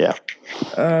 Yeah,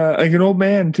 like an old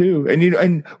man too.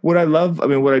 And what I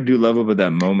do love about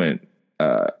that moment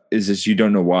is just you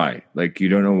don't know why. Like you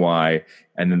don't know why,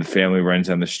 and then the family runs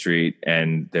down the street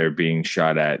and they're being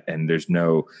shot at, and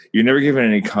you're never given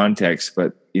any context,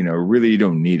 but really you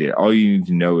don't need it. All you need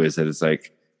to know is that it's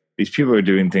like these people are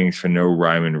doing things for no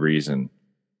rhyme and reason.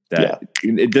 That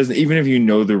it doesn't, even if you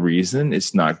know the reason,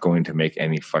 it's not going to make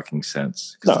any fucking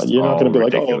sense. No, you're not going to be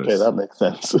ridiculous. Like, oh, okay, that makes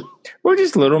sense. Well,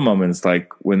 just little moments like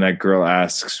when that girl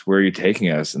asks, "Where are you taking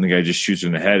us?" and the guy just shoots her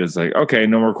in the head. It's like, okay,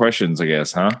 no more questions, I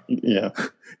guess, huh? Yeah.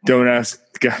 Don't ask.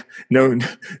 No,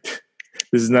 this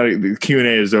is not. The Q&A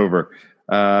is over.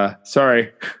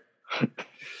 Sorry.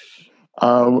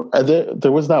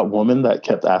 There was that woman that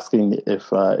kept asking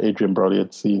if Adrian Brody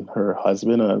had seen her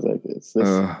husband, and I was like,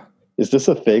 is this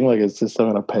a thing? Like, is this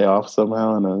going to pay off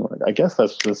somehow? And I'm like, I guess that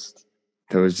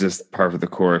was just part of the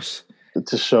course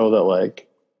to show that like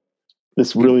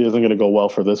this really isn't going to go well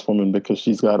for this woman because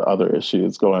she's got other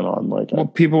issues going on. Like,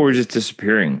 people were just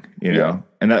disappearing, know,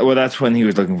 and that's when he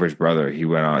was looking for his brother. He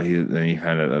went on. Then he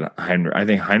found out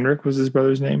that Heinrich was his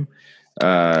brother's name.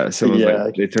 So it was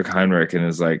like they took Heinrich, and it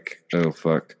was like, oh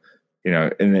fuck,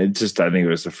 and it just, I think it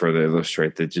was to further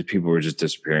illustrate that just people were just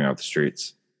disappearing off the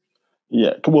streets.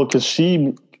 Yeah, well, because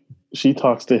she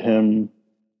talks to him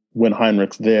when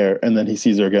Heinrich's there, and then he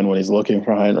sees her again when he's looking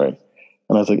for Heinrich.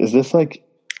 And I was like, is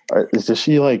this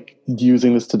she like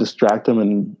using this to distract him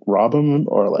and rob him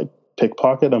or like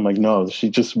pickpocket? I'm like, no, she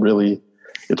just really,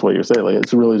 it's what you're saying. Like,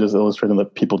 it's really just illustrating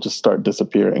that people just start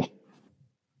disappearing.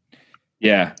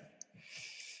 Yeah.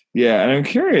 Yeah, and I'm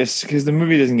curious because the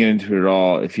movie doesn't get into it at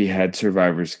all if he had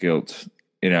survivor's guilt.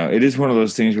 It is one of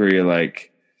those things where you're like,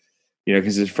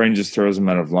 because his friend just throws him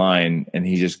out of line and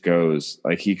he just goes.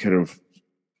 Like he could have,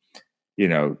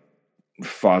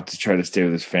 fought to try to stay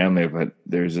with his family, but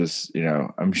there's this,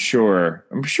 I'm sure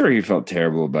he felt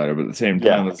terrible about it, but at the same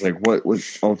time, it's like, what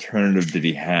alternative did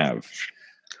he have?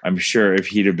 I'm sure if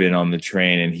he'd have been on the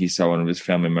train and he saw one of his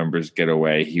family members get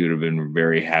away, he would have been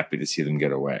very happy to see them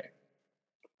get away.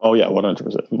 Oh yeah,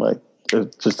 100%. Like,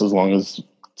 just as long as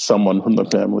someone from the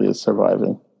family is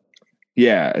surviving.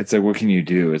 Yeah, it's like, what can you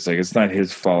do? It's like, it's not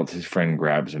his fault his friend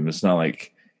grabs him. It's not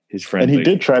like his friend... And he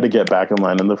did try to get back in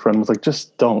line, and the friend was like,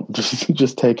 just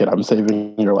take it. I'm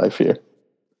saving your life here.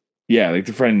 Yeah, like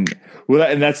the friend... Well,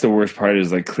 and that's the worst part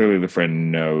is, like, clearly the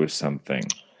friend knows something.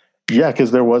 Yeah,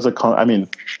 because there was as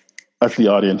the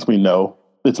audience, we know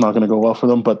it's not going to go well for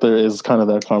them, but there is kind of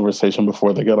that conversation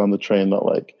before they get on the train that,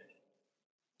 like,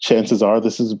 chances are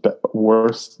this is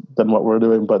worse than what we're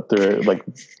doing, but they're like,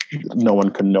 no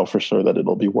one can know for sure that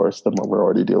it'll be worse than what we're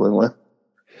already dealing with.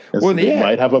 And so they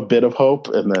might have a bit of hope,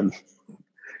 and then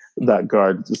that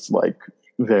guard just like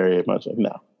very much like,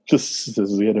 no, this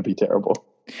is going to be terrible.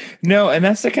 No, and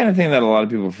that's the kind of thing that a lot of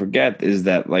people forget is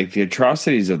that like the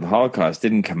atrocities of the Holocaust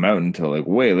didn't come out until like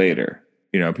way later.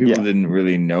 People didn't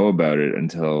really know about it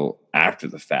until after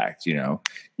the fact.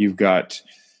 You've got.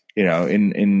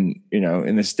 In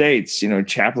the States,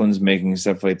 Chaplin's making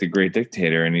stuff like The Great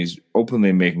Dictator, and he's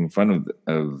openly making fun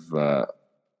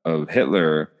of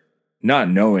Hitler, not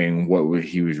knowing what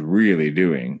he was really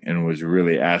doing and was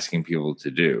really asking people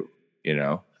to do.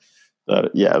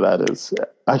 That is.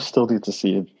 I still need to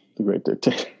see The Great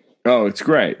Dictator. Oh, it's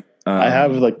great. I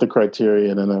have like the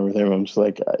Criterion and everything. But I'm just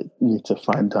like, I need to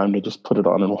find time to just put it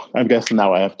on, and I'm guessing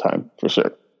now I have time for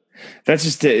sure. That's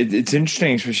just it. It's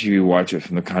interesting, especially if you watch it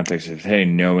from the context of, hey,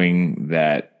 knowing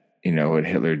that, what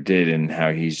Hitler did and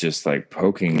how he's just like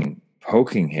poking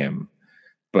him.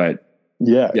 But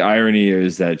Yeah, the irony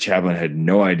is that Chaplin had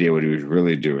no idea what he was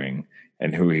really doing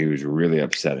and who he was really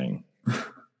upsetting.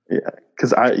 yeah.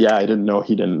 Because I didn't know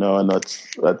he didn't know, and that's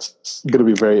going to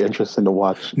be very interesting to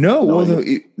watch. No, well,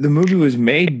 the movie was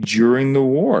made during the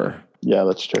war. Yeah,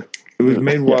 that's true. It was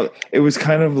made while it was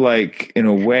kind of like, in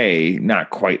a way, not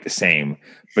quite the same,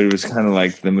 but it was kind of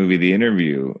like the movie The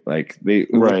Interview. Like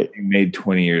it was made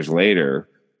 20 years later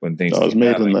when things. It was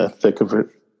made in the thick of it.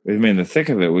 It was made in the thick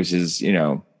of it, which is,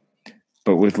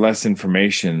 but with less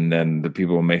information than the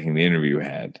people making The Interview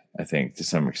had, I think, to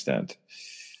some extent.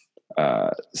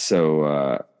 A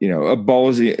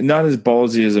ballsy, not as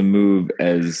ballsy as a move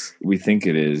as we think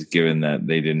it is, given that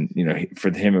they didn't, for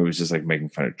him, it was just like making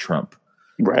fun of Trump.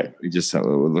 Right. It just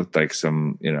looked like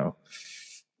some,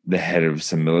 the head of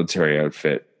some military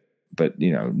outfit, but,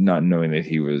 not knowing that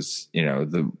he was,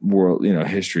 the world,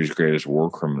 history's greatest war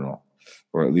criminal,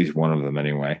 or at least one of them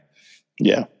anyway.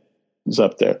 Yeah. He's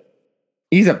up there.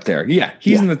 He's up there. Yeah.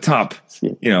 He's in the top,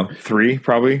 3,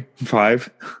 probably 5.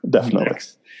 Definitely.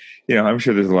 I'm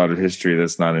sure there's a lot of history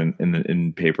that's not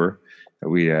in paper that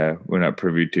we're not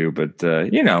privy to, but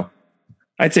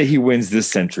I'd say he wins this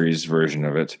century's version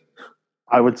of it.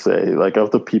 I would say, like,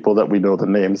 of the people that we know the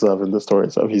names of and the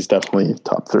stories of, he's definitely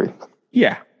top 3.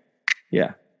 Yeah.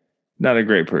 Not a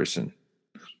great person.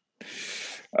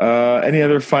 Any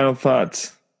other final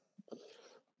thoughts?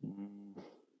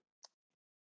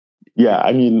 Yeah,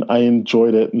 I mean, I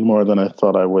enjoyed it more than I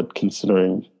thought I would,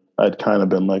 considering I'd kind of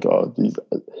been like, oh,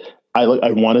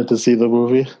 I wanted to see the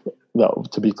movie,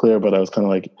 to be clear, but I was kind of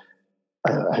like,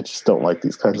 I just don't like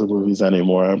these kinds of movies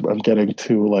anymore. I'm getting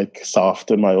too like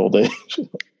soft in my old age.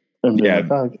 I don't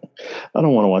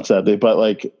want to watch that. But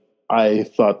like, I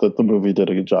thought that the movie did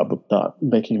a good job of not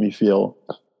making me feel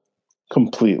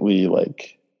completely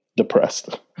like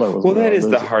depressed. That is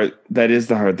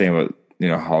the hard thing about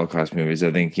Holocaust movies.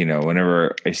 I think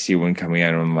whenever I see one coming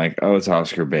out, I'm like, oh, it's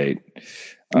Oscar bait.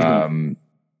 Mm-hmm.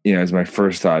 Is my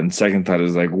first thought, and second thought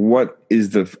is like, what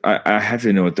is I have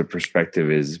to know what the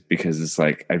perspective is, because it's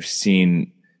like, I've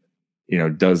seen,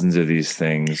 dozens of these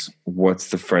things. What's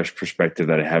the fresh perspective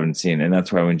that I haven't seen? And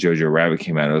that's why when Jojo Rabbit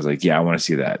came out, I was like, yeah, I want to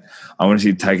see that. I want to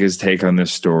see Taika's take on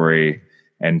this story,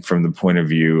 and from the point of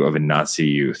view of a Nazi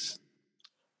youth.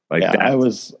 Like, yeah, I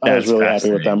was really happy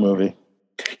with that movie.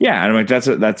 Yeah, and I'm like, that's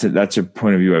a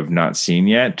point of view I've not seen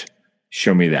yet.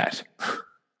 Show me that.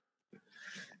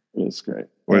 It's great.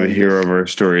 Where the hero of our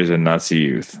story is a Nazi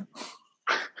youth.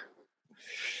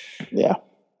 Yeah.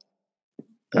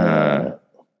 I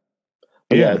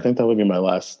think that would be my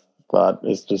last thought.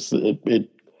 It's just it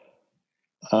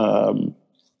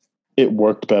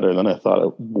worked better than I thought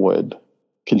it would,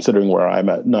 considering where I'm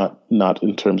at, not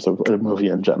in terms of a movie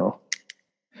in general.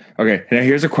 Okay, now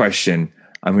here's a question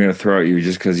I'm going to throw at you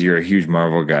just because you're a huge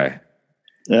Marvel guy.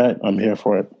 Yeah, I'm here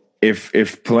for it. If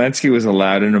Polanski was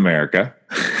allowed in America,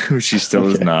 which he still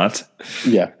is not,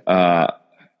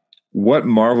 what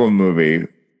Marvel movie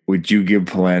would you give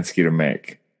Polanski to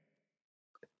make?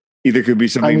 Either could be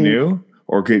something new,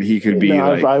 or could be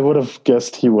like, I would have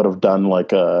guessed he would have done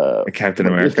like a Captain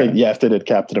America. If they did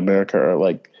Captain America, or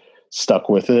like stuck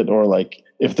with it, or like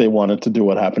if they wanted to do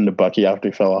what happened to Bucky after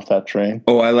he fell off that train.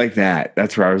 Oh, I like that.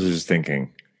 That's what I was just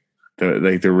thinking.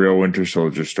 The real Winter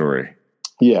Soldier story.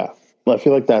 Yeah. I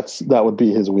feel like that would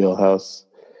be his wheelhouse,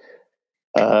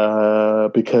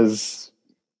 because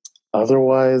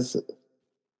otherwise,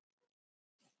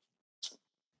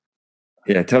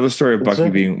 tell the story of Bucky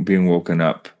being woken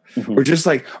up, mm-hmm.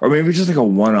 or maybe just like a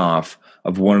one-off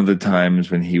of one of the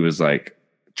times when he was like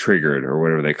triggered, or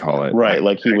whatever they call it, right?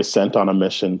 Like he was sent on a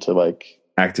mission to like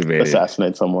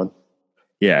assassinate someone.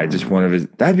 Yeah, just one of his.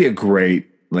 That'd be a great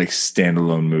like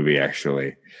standalone movie,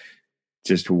 actually.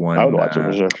 Just one. I would watch it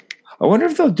for sure. I wonder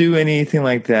if they'll do anything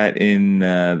like that in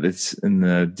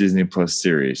the Disney Plus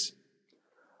series.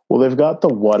 Well, they've got the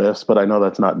What Ifs, but I know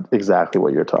that's not exactly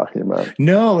what you're talking about.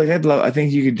 No, like I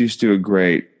think you could just do a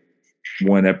great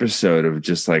one episode of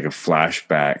just like a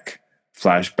flashbacks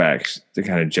to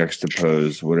kind of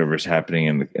juxtapose whatever's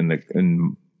happening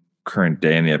in current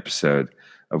day in the episode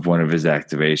of one of his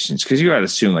activations. Because you got to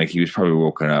assume like he was probably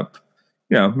woken up,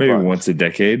 maybe once a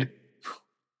decade.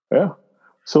 Yeah.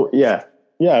 So yeah,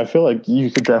 I feel like you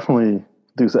could definitely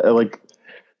do like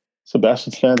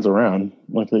Sebastian Stan's around,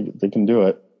 like they can do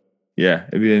it. Yeah,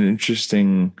 it'd be an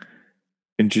interesting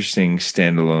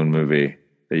standalone movie.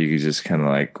 that you could just kind of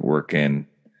like work in.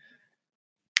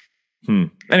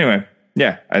 Anyway,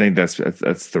 yeah, I think that's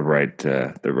the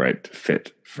right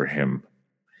fit for him.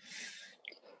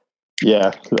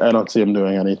 Yeah, I don't see him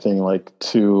doing anything like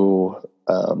too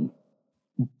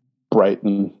bright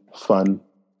and fun.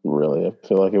 Really, I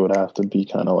feel like it would have to be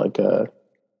kind of like a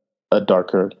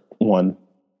darker one.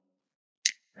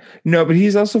 No, but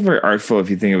he's also very artful if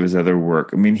you think of his other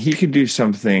work. I mean, he could do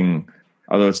something,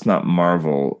 although it's not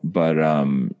Marvel, but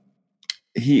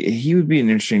he would be an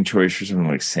interesting choice for something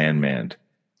like Sandman.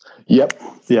 Yep.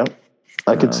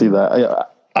 I could see that.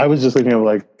 I was just thinking of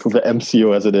like the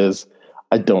MCU as it is.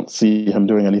 I don't see him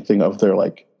doing anything of their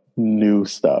like new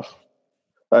stuff,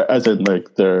 as in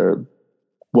like their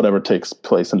whatever takes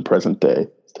place in present day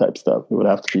type stuff. It would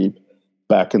have to be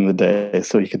back in the day,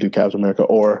 so he could do Captain America,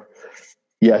 or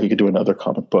he could do another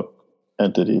comic book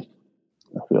entity.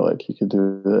 I feel like he could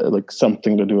do like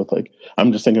something to do with like,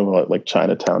 I'm just thinking about like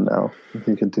Chinatown now.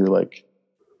 He could do like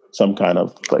some kind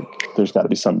of like, there's got to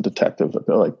be some detective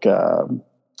like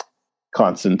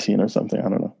Constantine or something. I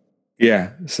don't know.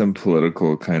 Yeah, some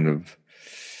political kind of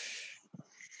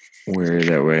weird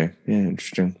that way. Yeah,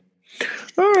 interesting.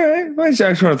 All right. I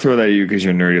just want to throw that at you because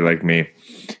you're nerdy like me.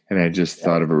 And I just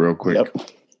thought of it real quick. Yep.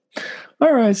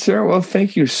 All right, sir. Well,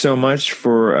 thank you so much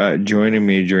for joining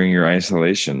me during your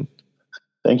isolation.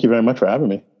 Thank you very much for having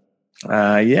me.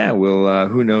 Yeah, well,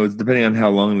 who knows? Depending on how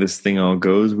long this thing all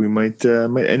goes, we might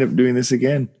end up doing this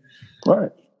again. All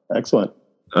right. Excellent.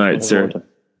 All right, sir.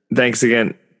 Thanks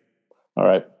again. All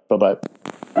right. Bye-bye.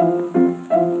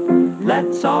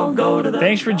 Let's all go to the...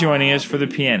 Thanks for joining us for The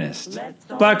Pianist.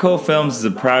 Black Hole Films is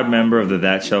a proud member of the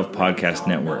That Shelf Podcast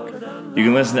Network. You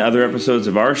can listen to other episodes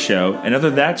of our show and other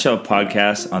That Shelf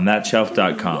podcasts on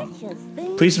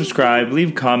thatshelf.com. Please subscribe,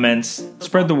 leave comments,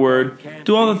 spread the word,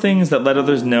 do all the things that let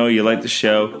others know you like the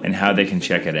show and how they can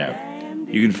check it out.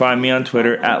 You can find me on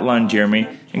Twitter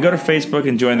 @LonJeremy and go to Facebook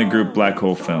and join the group Black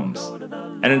Hole Films.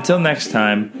 And until next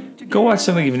time, go watch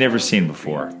something you've never seen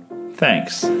before.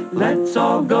 Thanks. Let's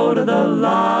all go to the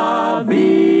lobby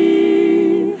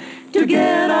to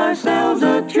get ourselves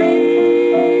a treat.